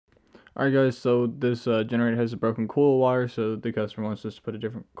Alright guys, so this generator has a broken coil wire, so the customer wants us to put a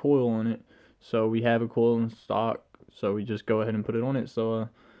different coil on it. So we have a coil in stock, so we just go ahead and put it on it. So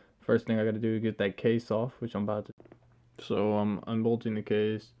first thing I gotta do is get that case off, which I'm about to. So I'm unbolting the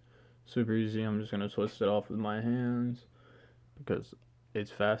case. Super easy, I'm just gonna twist it off with my hands because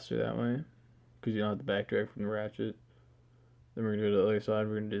it's faster that way, because you don't have to back drag from the ratchet. Then we're gonna go to the other side,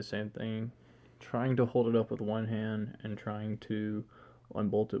 we're gonna do the same thing. Trying to hold it up with one hand and trying to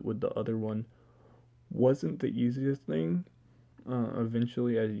unbolt it with the other one wasn't the easiest thing.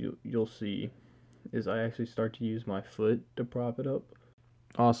 Eventually, as you'll see, is I actually start to use my foot to prop it up.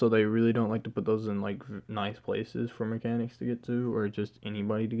 Also, they really don't like to put those in like nice places for mechanics to get to, or just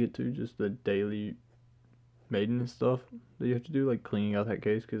anybody to get to. Just the daily maintenance stuff that you have to do, like cleaning out that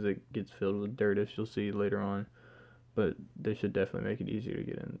case because it gets filled with dirt, as you'll see later on. But they should definitely make it easier to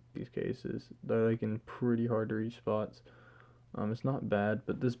get in these cases. They're like in pretty hard to reach spots. It's not bad,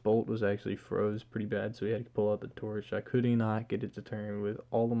 but this bolt was actually froze pretty bad, so we had to pull out the torch. I could not get it to turn with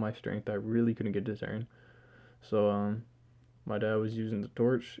all of my strength. I really couldn't get it to turn. So my dad was using the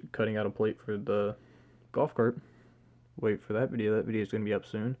torch, cutting out a plate for the golf cart. Wait for that video. That video is gonna be up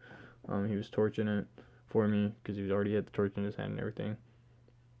soon. He was torching it for me because he already had the torch in his hand and everything.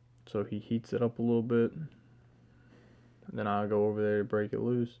 So he heats it up a little bit, and then I'll go over there to break it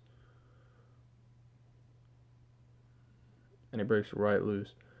loose, and it breaks right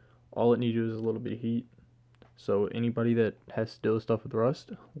loose. All it needed was a little bit of heat. So anybody that has still stuff with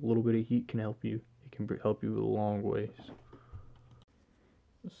rust, a little bit of heat can help you. It can help you a long ways.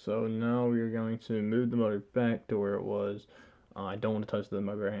 So now we are going to move the motor back to where it was. I don't want to touch the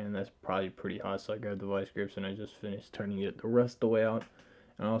motor hand. That's probably pretty hot, so I grabbed the vice grips and I just finished turning it the rest of the way out.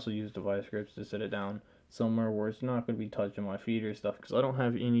 And I also used the vice grips to set it down somewhere where it's not going to be touching my feet or stuff, because I don't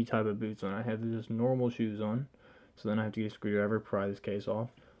have any type of boots on. I have just normal shoes on. So then I have to get a screwdriver, pry this case off,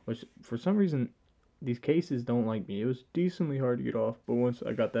 which for some reason these cases don't like me. It was decently hard to get off, but once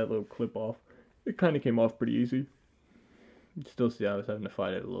I got that little clip off, it kind of came off pretty easy. You still see I was having to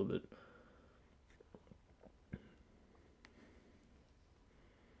fight it a little bit.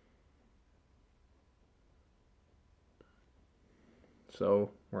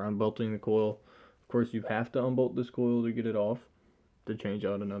 So we're unbolting the coil. Of course, you have to unbolt this coil to get it off, to change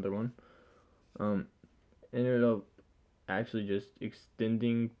out another one. Ended up actually just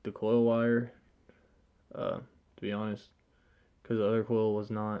extending the coil wire, to be honest, because the other coil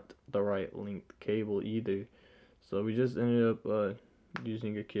was not the right length cable either. So we just ended up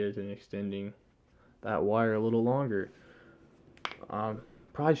using a kit and extending that wire a little longer.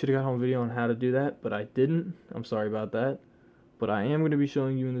 Probably should have got home video on how to do that, but I didn't. I'm sorry about that. But I am going to be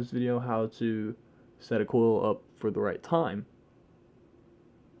showing you in this video how to set a coil up for the right time.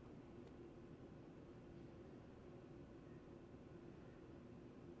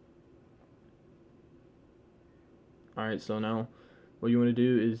 Alright, so now what you want to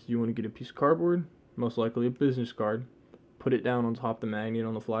do is you want to get a piece of cardboard, most likely a business card, put it down on top of the magnet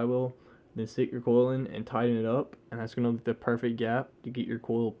on the flywheel, then stick your coil in and tighten it up, and that's going to be the perfect gap to get your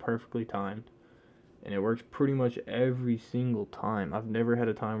coil perfectly timed. And it works pretty much every single time. I've never had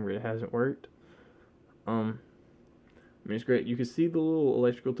a time where it hasn't worked. I mean, it's great. You can see the little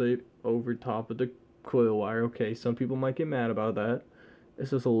electrical tape over top of the coil wire. Okay, some people might get mad about that.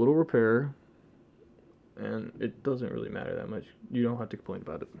 It's just a little repair, and it doesn't really matter that much. You don't have to complain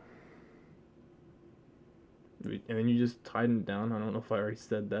about it. And then you just tighten it down. I don't know if I already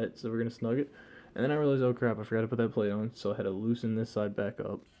said that, so we're gonna snug it. And then I realized, oh crap, I forgot to put that plate on, so I had to loosen this side back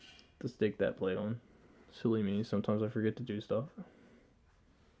up to stick that plate on. Silly me, sometimes I forget to do stuff.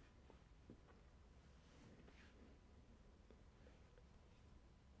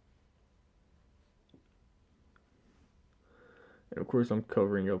 And of course I'm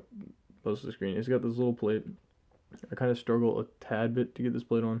covering up most of the screen. It's got this little plate. I kind of struggle a tad bit to get this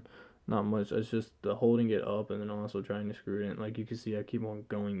plate on. Not much. It's just the holding it up and then also trying to screw it in. Like you can see, I keep on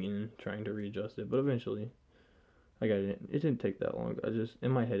going in trying to readjust it, but eventually I got it in. It didn't take that long.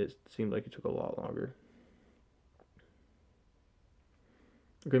 In my head, it seemed like it took a lot longer.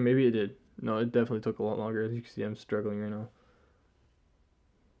 Okay, maybe it did. No, it definitely took a lot longer. As you can see, I'm struggling right now.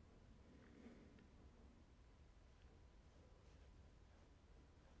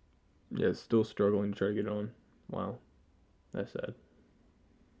 Yeah, still struggling to try to get it on. Wow, that's sad.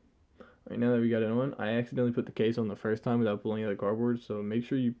 Alright, now that we got it on, I accidentally put the case on the first time without pulling out the cardboard, so make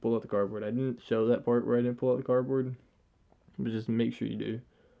sure you pull out the cardboard. I didn't show that part where I didn't pull out the cardboard, but just make sure you do.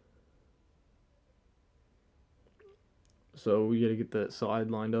 So we gotta get that side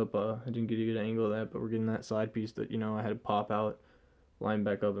lined up. I didn't get a good angle of that, but we're getting that side piece that, I had to pop out, line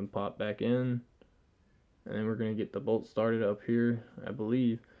back up and pop back in. And then we're gonna get the bolt started up here, I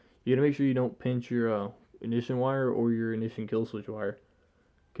believe. You gotta make sure you don't pinch your ignition wire or your ignition kill switch wire.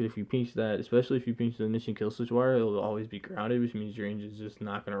 Because if you pinch that, especially if you pinch the ignition kill switch wire, it'll always be grounded, which means your engine's just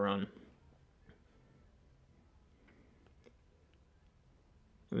not gonna run.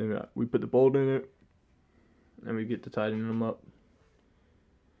 And then we put the bolt in it, and we get to tighten them up.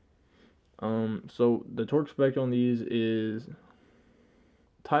 So the torque spec on these is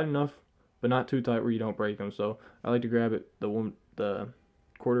tight enough, but not too tight where you don't break them. So I like to grab it the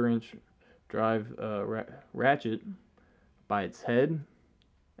 1/4" drive ratchet by its head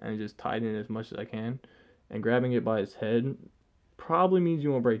and just tighten it as much as I can. And grabbing it by its head probably means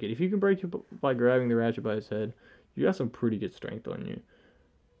you won't break it. If you can break it by grabbing the ratchet by its head, you got some pretty good strength on you.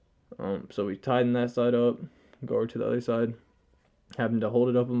 So we tighten that side up, go over to the other side, having to hold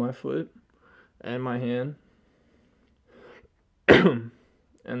it up with my foot and my hand. And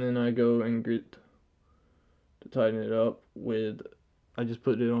then I go and get to tighten it up with, I just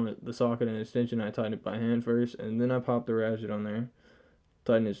put it on the socket and extension. I tighten it by hand first, and then I pop the ratchet on there,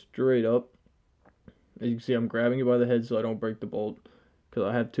 tighten it straight up. As you can see, I'm grabbing it by the head so I don't break the bolt, because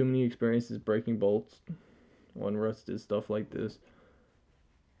I have too many experiences breaking bolts on rusted stuff like this.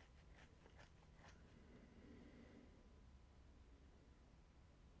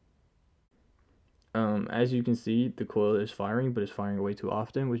 As you can see, the coil is firing, but it's firing way too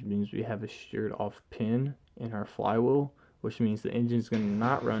often, which means we have a sheared off pin in our flywheel, which means the engine's going to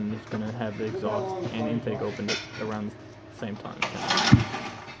not run. It's going to have the exhaust and intake opened around the same time.